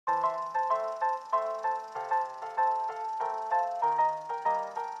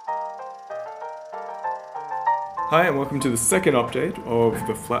Hi and welcome to the second update of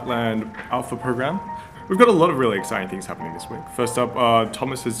the Flatland Alpha Program. We've got a lot of really exciting things happening this week. First up,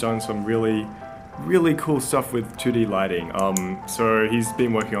 Thomas has done some really cool stuff with 2D lighting. So he's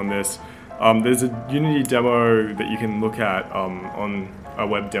been working on this. There's a Unity demo that you can look at on a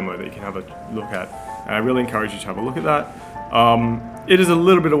web demo that you can have a look at. And I really encourage you to have a look at that. It is a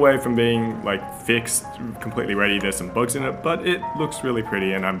little bit away from being like fixed, completely ready. There's some bugs in it, but it looks really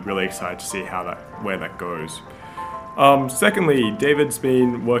pretty, and I'm really excited to see where that goes. Secondly, David's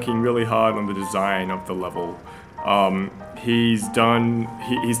been working really hard on the design of the level. He's taken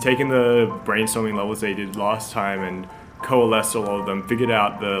the brainstorming levels that he did last time and coalesced all of them, figured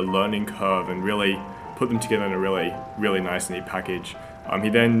out the learning curve, and really put them together in a really nice, neat package. He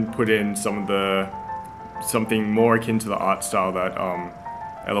then put in something more akin to the art style that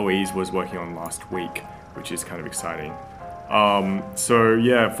Eloise was working on last week, which is kind of exciting. So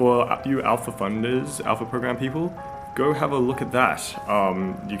yeah, for you Alpha funders, Alpha Program people, go have a look at that.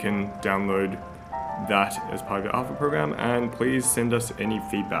 You can download that as part of your Alpha Program, and please send us any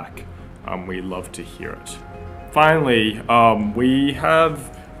feedback. We'd love to hear it. Finally, we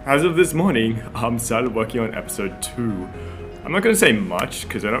have, as of this morning, started working on episode 2. I'm not going to say much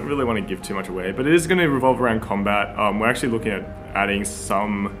because I don't really want to give too much away, but it is going to revolve around combat. We're actually looking at adding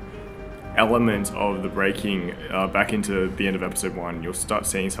some element of the breaking back into the end of episode 1. You'll start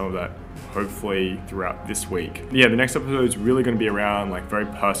seeing some of that hopefully throughout this week. Yeah, the next episode is really going to be around like very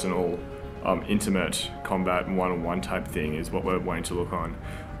personal, intimate combat, one-on-one type thing is what we're wanting to look on.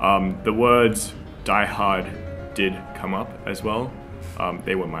 The words "die hard" did come up as well.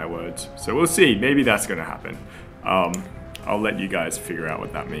 They were my words, so we'll see. Maybe that's going to happen. I'll let you guys figure out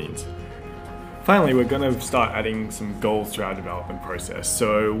what that means. Finally, we're going to start adding some goals to our development process.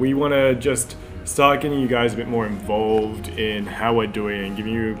 So we want to just start getting you guys a bit more involved in how we're doing and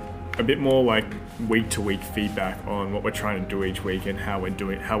giving you a bit more like week-to-week feedback on what we're trying to do each week and how we're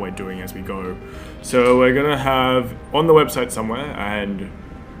doing as we go. So we're going to have on the website somewhere, and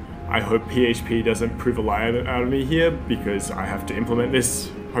I hope PHP doesn't prove a liar out of me here because I have to implement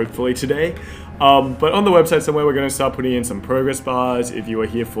this hopefully today. But on the website somewhere, we're going to start putting in some progress bars. If you were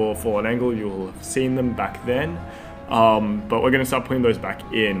here for Fallen Angle, you'll have seen them back then. But we're going to start putting those back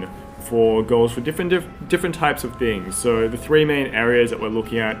in for goals for different types of things. So the 3 main areas that we're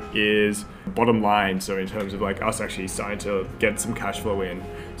looking at is bottom line. So in terms of like us actually starting to get some cash flow in.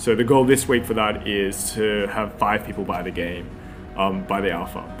 So the goal this week for that is to have 5 people buy the game, by the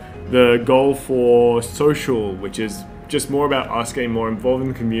alpha. The goal for social, which is just more about us getting more involved in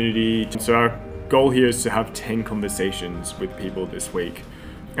the community. So our goal here is to have 10 conversations with people this week.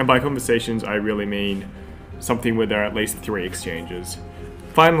 And by conversations, I really mean something where there are at least 3 exchanges.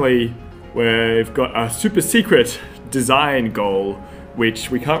 Finally, we've got a super secret design goal, which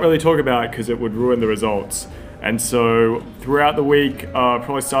we can't really talk about because it would ruin the results. And so throughout the week,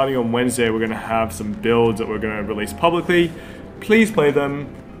 probably starting on Wednesday, we're going to have some builds that we're going to release publicly. Please play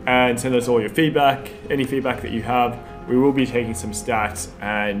them and send us all your feedback, any feedback that you have. We will be taking some stats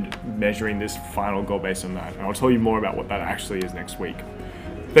and measuring this final goal based on that. And I'll tell you more about what that actually is next week.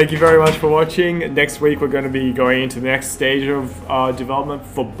 Thank you very much for watching. Next week we're going to be going into the next stage of development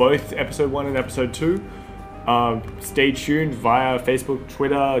for both episode 1 and episode 2. Stay tuned via Facebook,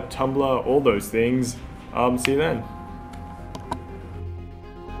 Twitter, Tumblr, all those things. See you then.